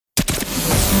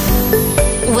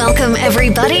Welcome,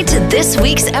 everybody, to this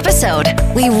week's episode.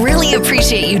 We really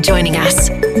appreciate you joining us.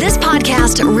 This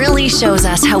podcast really shows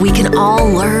us how we can all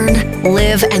learn,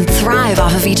 live, and thrive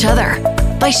off of each other.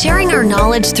 By sharing our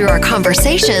knowledge through our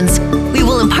conversations, we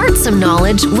will impart some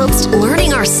knowledge whilst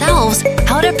learning ourselves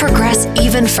how to progress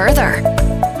even further.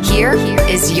 Here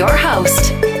is your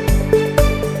host.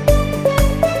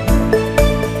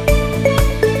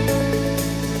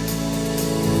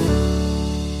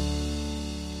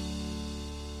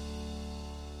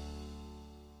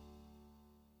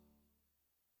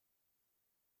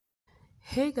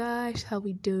 Hey guys, how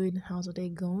we doing? How's the day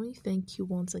going? Thank you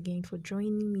once again for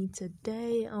joining me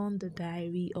today on the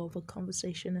Diary of a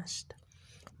Conversationist.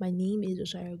 My name is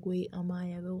Osaragwe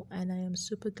Amayevo, and I am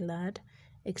super glad,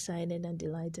 excited, and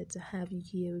delighted to have you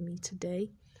here with me today.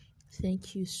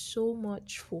 Thank you so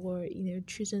much for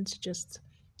choosing to just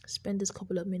spend this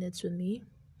couple of minutes with me.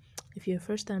 If you're a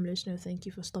first-time listener, thank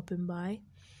you for stopping by.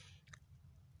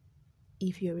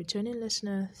 If you're a returning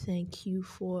listener, thank you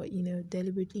for,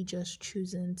 deliberately just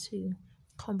choosing to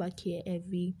come back here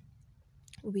every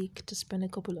week to spend a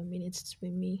couple of minutes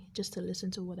with me just to listen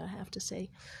to what I have to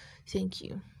say. Thank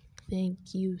you.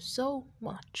 Thank you so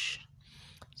much.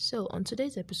 So, on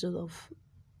today's episode of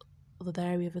The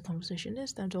Diary of a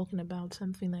Conversationist, I'm talking about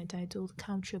something I titled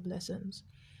Count Your Blessings.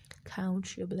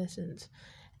 Count Your Blessings.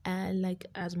 And like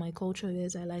as my culture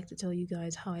is, I like to tell you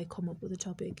guys how I come up with a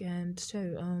topic. And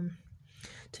so,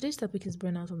 today's topic is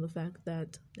born out of the fact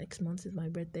that next month is my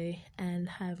birthday, and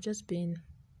have just been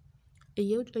a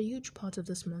huge part of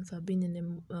this month. I've been in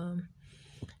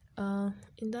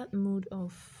that mood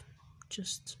of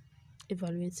just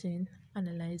evaluating,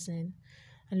 analyzing,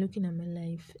 and looking at my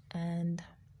life, and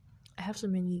I have so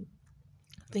many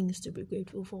things to be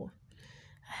grateful for.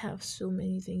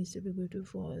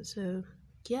 So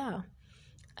yeah,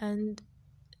 and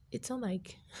it's not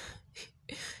like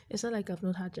I've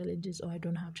not had challenges or I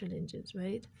don't have challenges,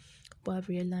 right? But I've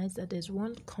realized that there's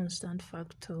one constant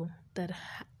factor that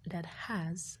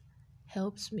has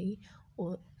helped me,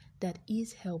 or that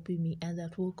is helping me, and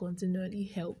that will continually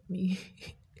help me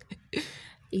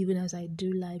even as I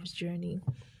do life's journey.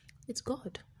 It's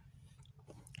God.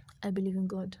 I believe in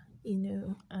God,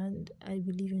 and I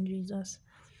believe in Jesus.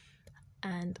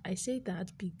 And I say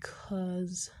that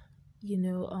because,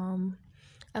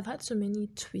 I've had so many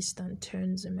twists and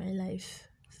turns in my life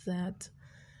that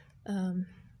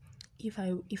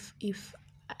if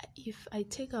I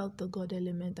take out the God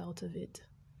element out of it,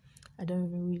 I don't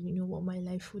even really know what my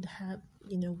life would have,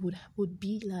 would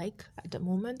be like at the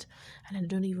moment, and I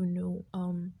don't even know.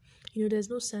 There's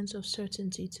no sense of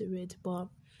certainty to it, but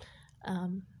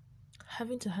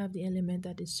having to have the element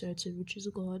that is certain, which is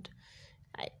God.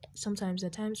 Sometimes there are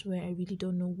times where I really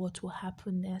don't know what will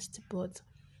happen next, but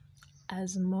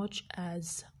as much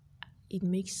as it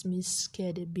makes me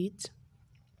scared a bit,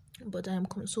 but I am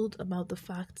consoled about the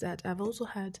fact that I've also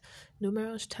had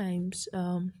numerous times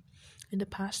in the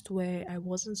past where I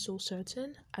wasn't so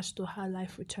certain as to how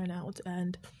life would turn out,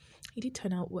 and it did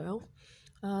turn out well.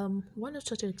 One of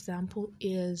such an example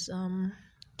is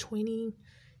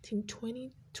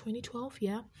 2012,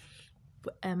 yeah.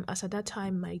 As at that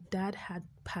time, my dad had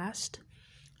passed,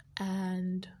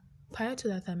 and prior to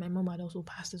that time, my mom had also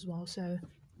passed as well. So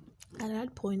at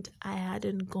that point, I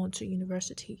hadn't gone to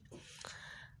university,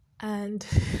 and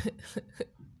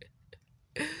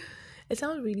it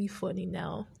sounds really funny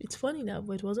now. It's funny now,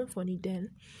 but it wasn't funny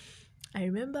then. I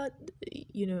remember,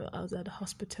 I was at the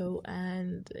hospital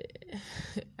and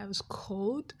I was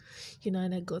cold,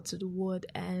 and I got to the ward,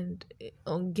 and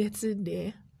on getting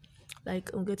there, I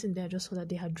just saw that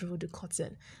they had drawn the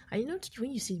curtain. And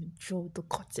when you see draw the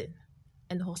curtain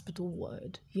in the hospital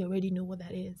ward, you already know what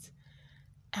that is.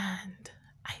 And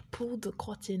I pulled the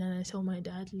curtain and I saw my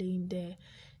dad laying there,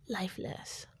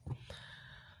 lifeless.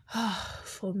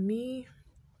 For me,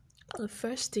 the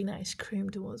first thing I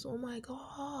screamed was, "Oh my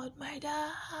God, my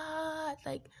dad!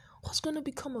 Like, what's gonna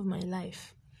become of my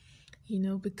life?"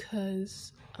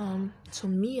 Because to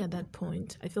me at that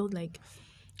point, I felt like,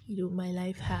 my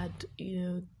life had,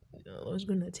 was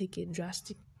gonna take a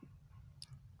drastic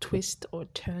twist or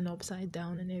turn upside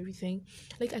down and everything.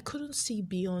 Like, I couldn't see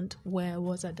beyond where I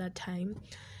was at that time.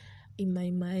 In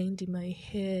my mind, in my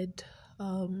head,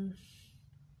 I'm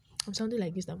sounding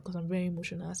like this now because I'm very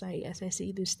emotional as I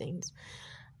say these things.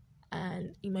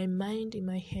 And in my mind, in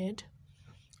my head,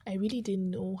 I really didn't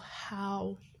know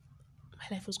how my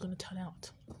life was going to turn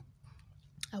out.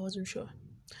 I wasn't sure,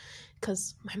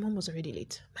 because my mom was already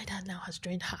late. My dad now has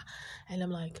joined her, and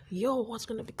I'm like, yo, what's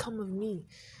going to become of me?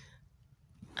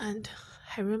 And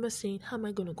I remember saying, how am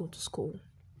I going to go to school?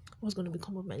 What's going to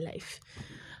become of my life?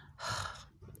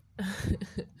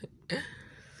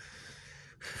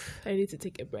 I need to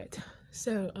take a breath.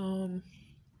 So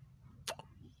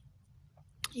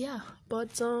yeah,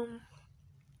 but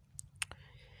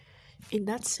in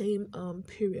that same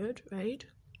period, right,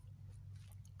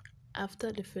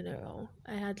 after the funeral,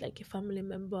 I had like a family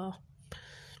member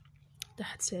that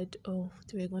had said, oh,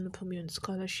 they were going to put me on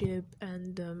scholarship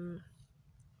and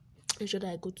ensure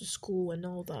that I go to school and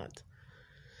all that.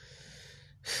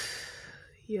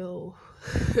 Yo.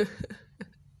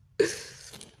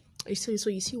 So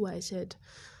you see why I said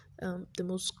the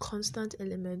most constant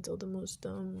element, or the most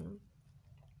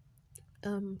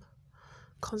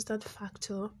constant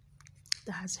factor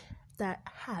that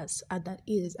has and that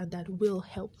is and that will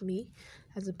help me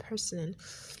as a person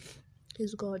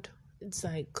is God. It's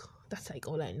like, that's like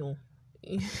all I know.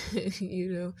 You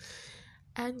know.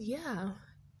 And yeah,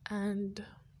 and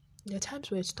there are times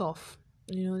where it's tough,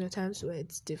 there are times where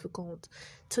it's difficult.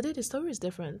 Today the story is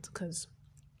different because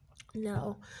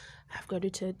now I've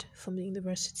graduated from the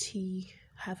university,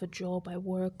 have a job, I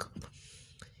work.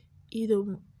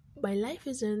 My life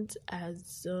isn't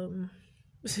as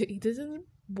it isn't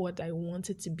what I want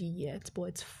it to be yet, but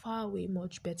it's far way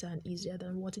much better and easier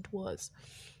than what it was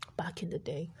back in the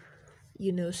day.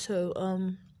 So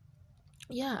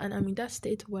yeah, and I'm in that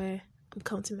state where I'm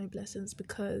counting my blessings,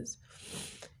 because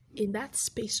in that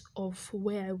space of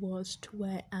where I was to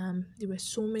where I am, there were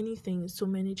so many things, so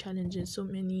many challenges, so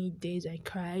many days I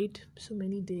cried, so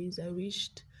many days I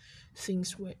wished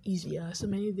things were easier, so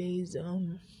many days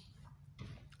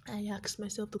I asked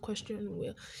myself the question,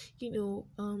 well,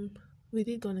 with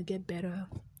it gonna get better?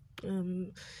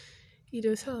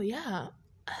 So yeah.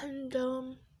 And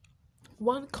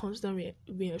one constant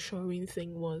reassuring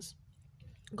thing was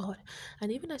God.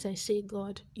 And even as I say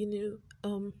God,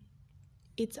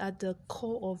 it's at the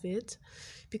core of it,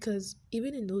 because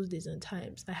even in those days and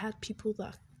times, I had people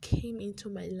that came into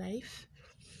my life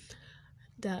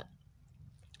that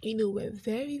were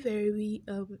very, very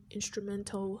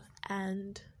instrumental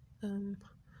and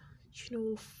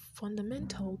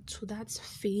fundamental to that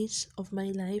phase of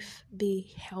my life. They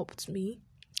helped me,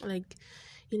 like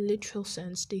in literal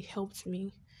sense, they helped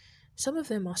me. Some of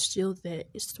them are still there,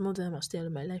 some of them are still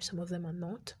in my life, some of them are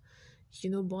not,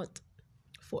 but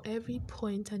for every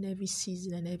point and every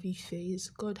season and every phase,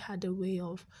 God had a way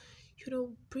of,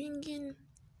 bringing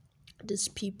these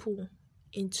people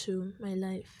into my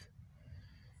life,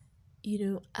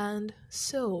 and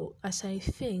so as I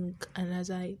think and as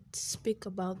I speak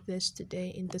about this today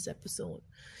in this episode,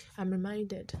 I'm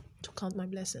reminded to count my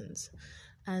blessings,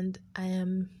 and I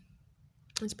am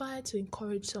inspired to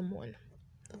encourage someone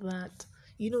that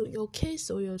your case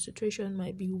or your situation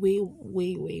might be way,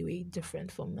 way, way, way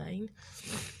different from mine,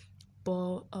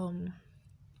 but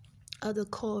at the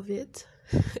core of it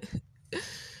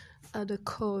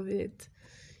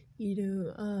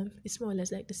it's more or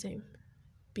less like the same,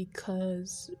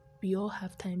 because we all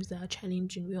have times that are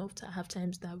challenging. We all have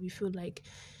times that we feel like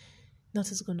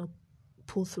nothing's gonna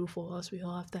pull through for us. We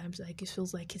all have times like it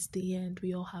feels like it's the end.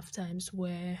 We all have times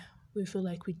where we feel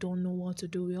like we don't know what to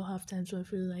do. We all have times where I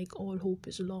feel like all hope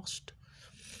is lost.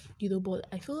 But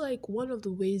I feel like one of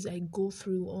the ways I go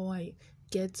through, or I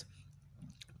get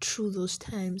through those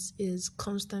times, is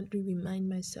constantly remind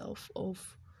myself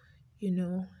of,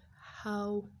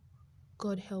 how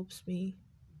God helps me,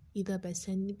 either by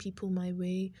sending people my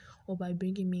way or by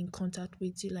bringing me in contact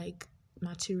with like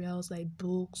materials like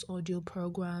books, audio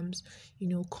programs,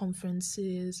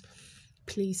 conferences,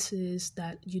 places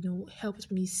that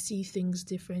helped me see things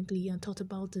differently and thought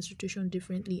about the situation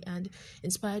differently and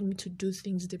inspired me to do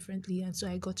things differently, and so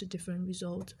I got a different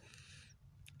result.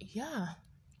 Yeah,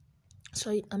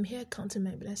 so I'm here counting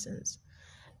my blessings.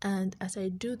 And as I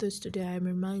do this today, I'm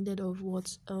reminded of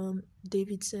what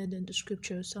David said in the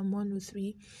scripture, Psalm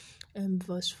 103,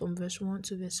 from verse 1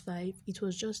 to verse 5. It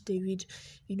was just David,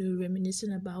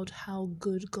 reminiscing about how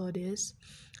good God is.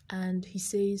 And he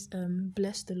says,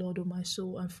 bless the Lord, O my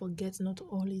soul, and forget not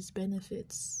all his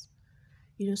benefits.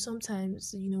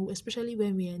 Sometimes, especially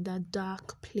when we're in that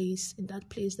dark place, in that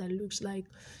place that looks like,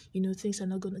 things are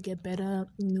not going to get better,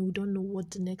 we don't know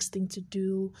what the next thing to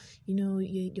do,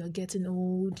 you're getting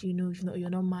old, you're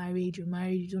not married, you're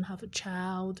married, you don't have a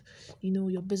child,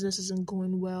 your business isn't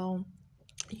going well,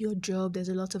 your job, there's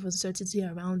a lot of uncertainty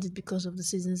around it because of the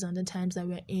seasons and the times that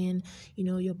we're in,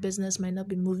 your business might not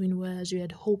be moving well as you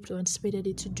had hoped or anticipated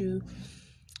it to do.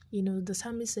 The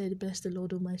psalmist said, bless the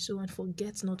Lord, O my soul, and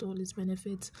forget not all his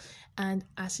benefits. And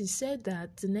as he said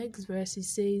that, the next verse he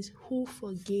says, who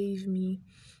forgave me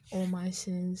all my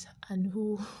sins, and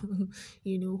who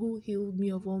who healed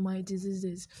me of all my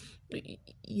diseases.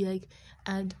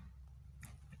 And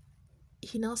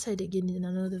he now said again in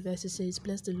another verse, he says,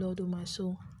 bless the Lord, O my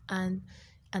soul, and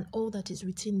all that is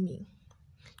within me.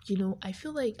 I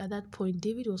feel like at that point,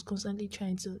 David was constantly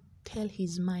trying to tell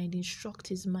his mind, instruct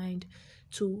his mind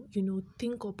to,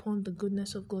 think upon the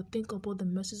goodness of God, think upon the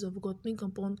mercies of God, think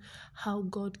upon how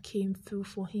God came through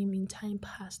for him in time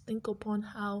past, think upon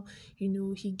how,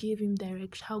 he gave him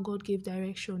direction, how God gave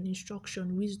direction,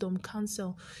 instruction, wisdom,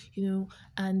 counsel,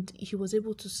 and he was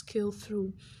able to scale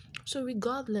through. So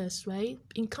regardless, right,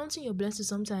 in counting your blessings,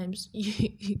 sometimes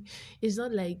it's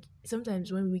not like,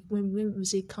 sometimes when we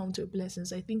say count your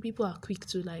blessings, I think people are quick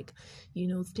to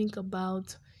think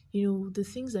about the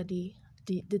things that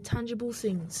the tangible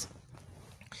things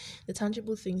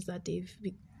that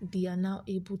they are now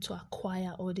able to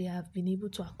acquire, or they have been able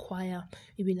to acquire,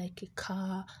 maybe like a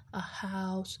car, a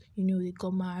house, they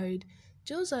got married.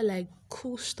 Those are like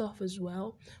cool stuff as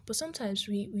well, but sometimes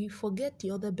we forget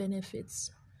the other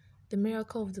benefits. The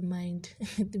miracle of the mind,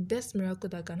 the best miracle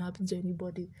that can happen to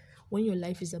anybody when your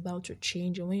life is about to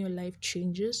change, or when your life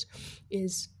changes,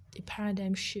 is a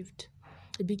paradigm shift.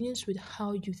 It begins with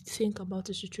how you think about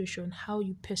a situation, how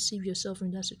you perceive yourself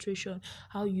in that situation,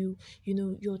 how your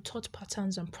thought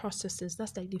patterns and processes.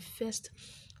 That's like the first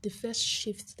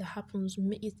shift that happens.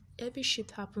 Every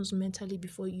shift happens mentally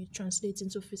before you translate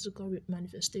into physical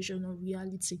manifestation or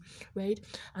reality, right?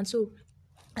 And so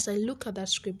as I look at that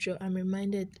scripture, I'm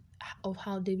reminded of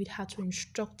how David had to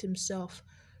instruct himself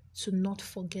to not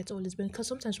forget all his benefits. Because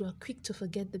sometimes we're quick to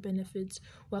forget the benefits.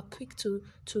 We're quick to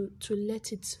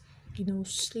let it,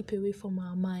 slip away from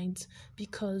our minds,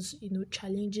 because,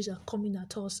 challenges are coming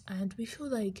at us and we feel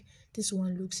like this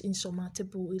one looks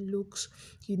insurmountable. It looks,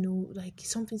 like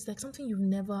something you've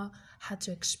never had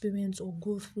to experience or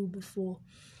go through before.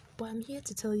 But I'm here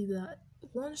to tell you that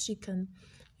once you can,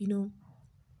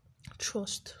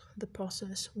 trust the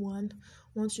process,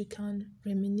 once you can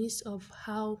reminisce of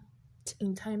how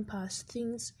in time past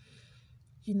things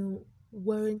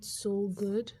weren't so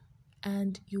good,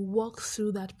 and you walk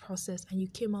through that process and you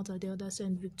came out at the other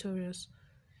side victorious,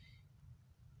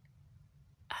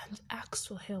 and ask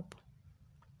for help,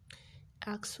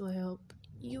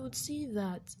 you would see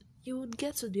that you would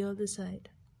get to the other side.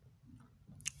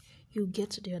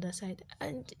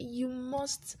 And you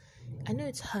must, I know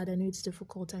it's hard, I know it's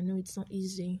difficult, I know it's not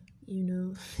easy,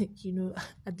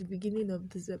 at the beginning of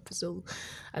this episode,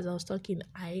 as I was talking,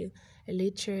 I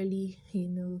literally,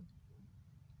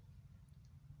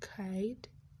 cried,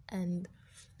 and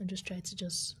just tried to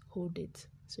just hold it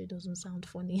so it doesn't sound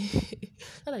funny.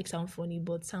 Not like sound funny,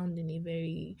 but sound in a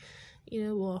very,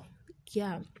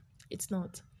 it's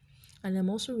not. And I'm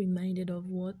also reminded of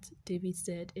what David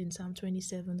said in Psalm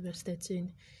 27 verse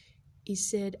 13. He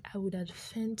said, I would have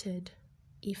fainted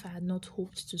if I had not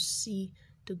hoped to see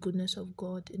the goodness of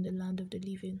God in the land of the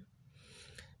living.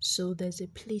 So there's a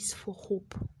place for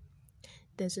hope.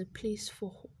 There's a place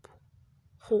for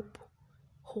hope.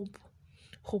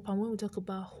 And when we talk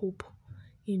about hope,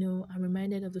 I'm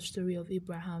reminded of the story of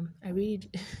Abraham.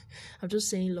 I'm just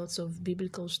saying lots of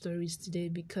biblical stories today,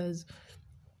 because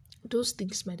those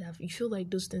things you feel like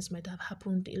those things might have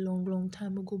happened a long, long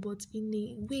time ago, but in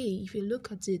a way, if you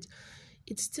look at it,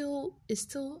 it still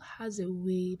has a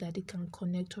way that it can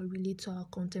connect or relate to our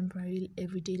contemporary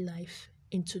everyday life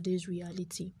in today's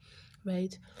reality,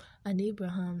 right? And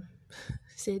Abraham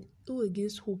said, who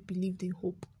against hope believed in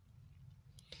hope?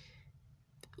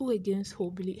 Who against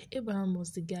hope believed? Abraham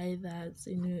was the guy that,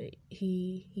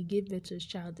 he gave birth to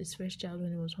his first child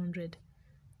when he was 100,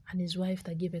 and his wife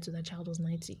that gave birth to that child was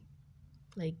 90.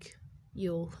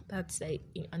 That's like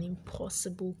an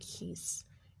impossible case,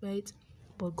 right?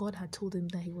 But God had told him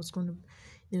that he was going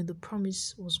to, the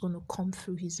promise was going to come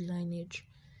through his lineage.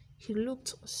 He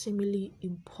looked seemingly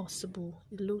impossible.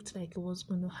 It looked like it was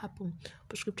going to happen.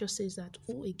 But scripture says that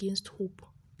who against hope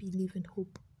believe in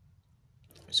hope.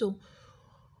 So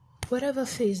whatever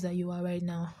phase that you are right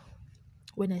now,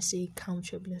 when I say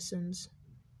count your blessings,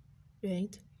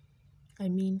 right? I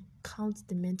mean, count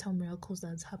the mental miracles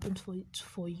that's happened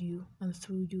for you and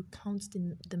through you. Count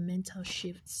the mental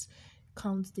shifts.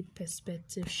 Count the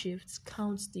perspective shifts.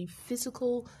 Count the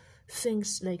physical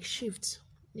things like shifts.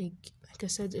 Like I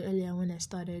said earlier when I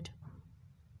started,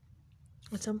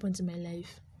 at some point in my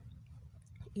life,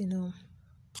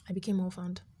 I became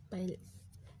orphaned by,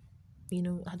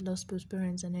 had lost both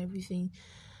parents and everything.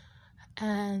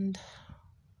 And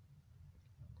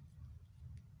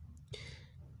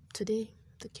today,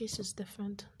 the case is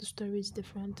different. The story is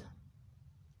different.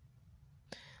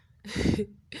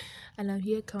 And I'm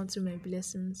here counting my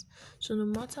blessings. So no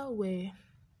matter where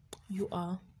you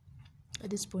are at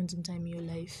this point in time in your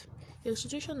life, your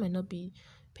situation might not be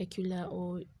peculiar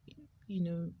or,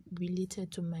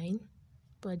 related to mine.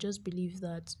 But I just believe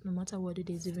that no matter what it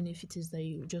is, even if it is that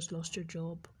you just lost your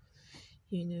job,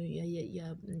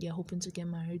 you're hoping to get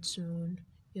married soon,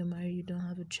 you're married, you don't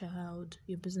have a child,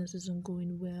 your business isn't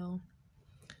going well,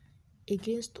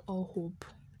 against all hope,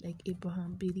 like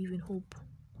Abraham, believe in hope.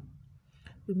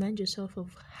 Remind yourself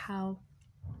of how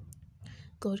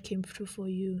God came through for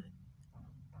you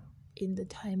in the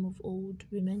time of old.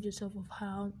 Remind yourself of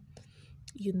how,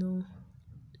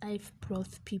 life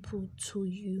brought people to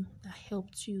you that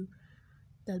helped you,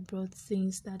 that brought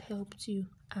things that helped you,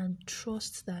 and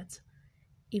trust that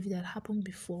if that happened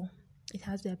before, it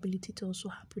has the ability to also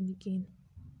happen again.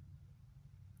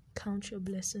 Count your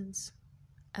blessings,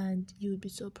 and you'll be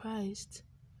surprised.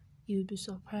 You'll be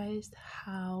surprised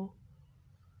how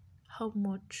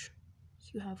much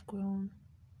you have grown.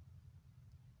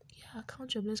 Yeah,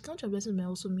 count your blessings. Count your blessings may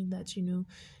also mean that,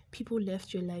 people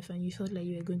left your life and you felt like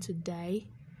you were going to die.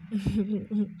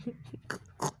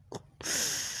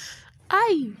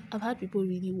 I've had people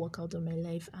really walk out of my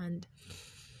life and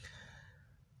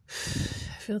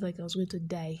I felt like I was going to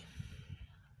die.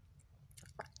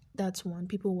 That's one.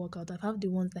 People walk out. I've had the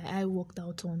ones that I walked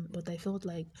out on, but I felt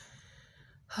like,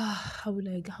 how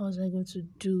was I going to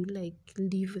do,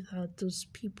 live without those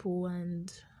people,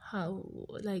 and how,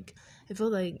 I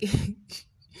felt like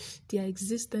their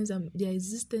existence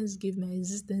gave my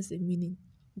existence a meaning.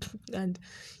 And,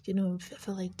 I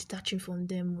felt like detaching from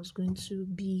them was going to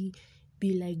be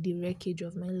like the wreckage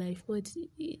of my life. But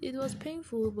it was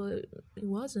painful, but it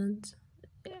wasn't.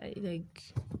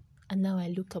 And now I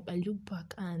look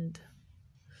back, and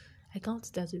I count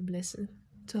it as a blessing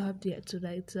to have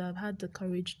had the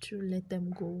courage to let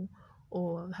them go,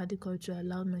 or had the courage to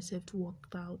allow myself to walk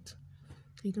out.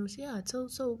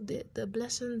 So the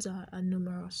blessings are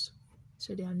numerous.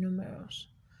 So they are numerous.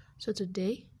 So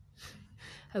today,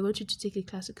 I want you to take a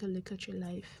classical look at your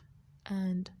life.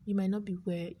 And you might not be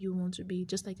where you want to be.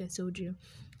 Just like I told you,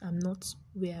 I'm not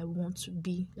where I want to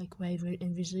be, like where I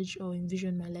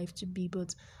envision my life to be,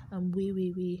 but I'm way,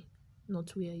 way, way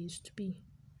not where I used to be.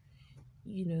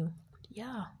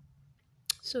 Yeah.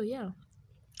 So yeah,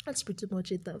 that's pretty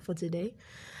much it for today.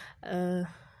 I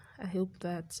hope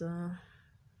that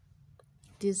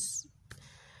this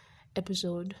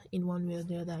episode, in one way or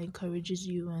the other, encourages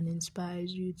you and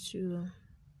inspires you to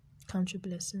count your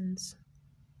blessings.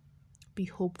 Be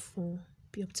hopeful,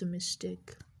 be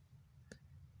optimistic.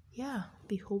 Yeah,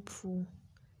 be hopeful,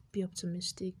 be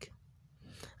optimistic.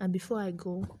 And before I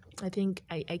go, I think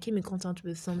I came in contact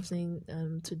with something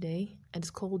today, and it's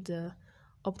called the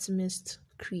Optimist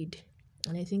Creed.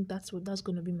 And I think that's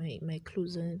going to be my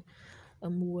closing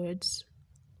words.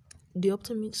 The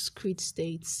Optimist Creed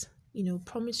states,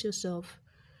 promise yourself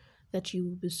that you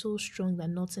will be so strong that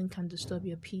nothing can disturb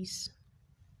your peace.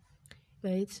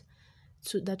 Right?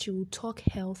 So that you will talk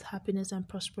health, happiness, and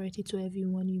prosperity to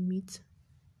everyone you meet.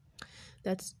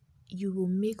 That you will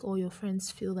make all your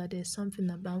friends feel that there's something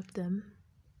about them.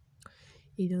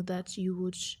 That you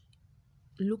would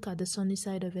look at the sunny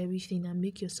side of everything and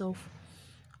make yourself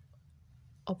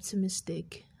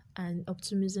optimistic, and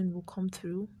optimism will come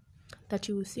through. That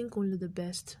you will think only the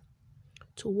best,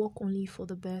 to work only for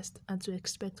the best, and to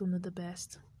expect only the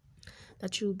best.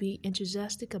 That you will be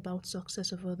enthusiastic about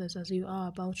success of others as you are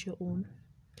about your own.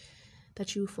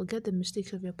 That you will forget the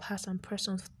mistakes of your past and press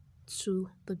on to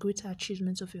the greater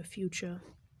achievements of your future.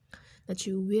 That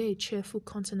you will wear a cheerful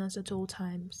countenance at all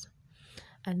times,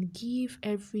 and give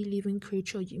every living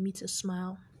creature you meet a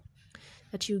smile.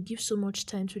 That you will give so much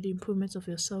time to the improvement of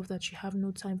yourself that you have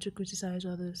no time to criticize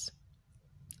others.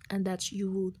 And that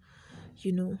you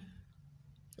will,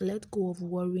 let go of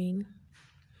worrying.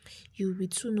 You'll be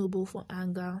too noble for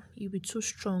anger. You'll be too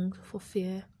strong for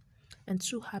fear, and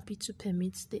too happy to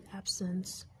permit the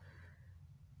absence.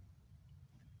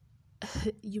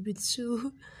 You'll be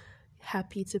too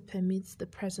happy to permit the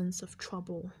presence of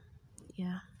trouble.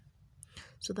 Yeah.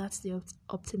 So that's the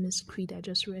Optimist Creed I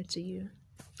just read to you.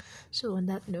 So on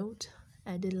that note,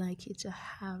 I'd like you to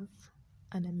have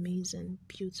an amazing,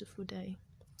 beautiful day.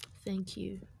 Thank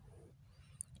you.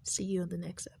 See you on the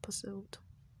next episode.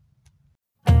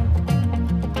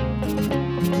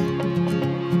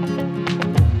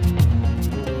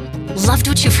 Loved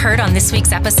what you've heard on this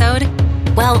week's episode?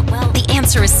 Well, the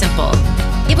answer is simple.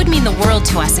 It would mean the world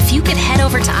to us if you could head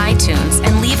over to iTunes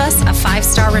and leave us a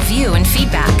 5-star review and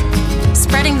feedback.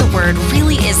 Spreading the word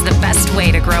really is the best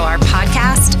way to grow our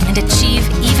podcast and achieve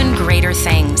even greater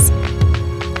things.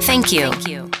 Thank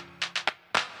you.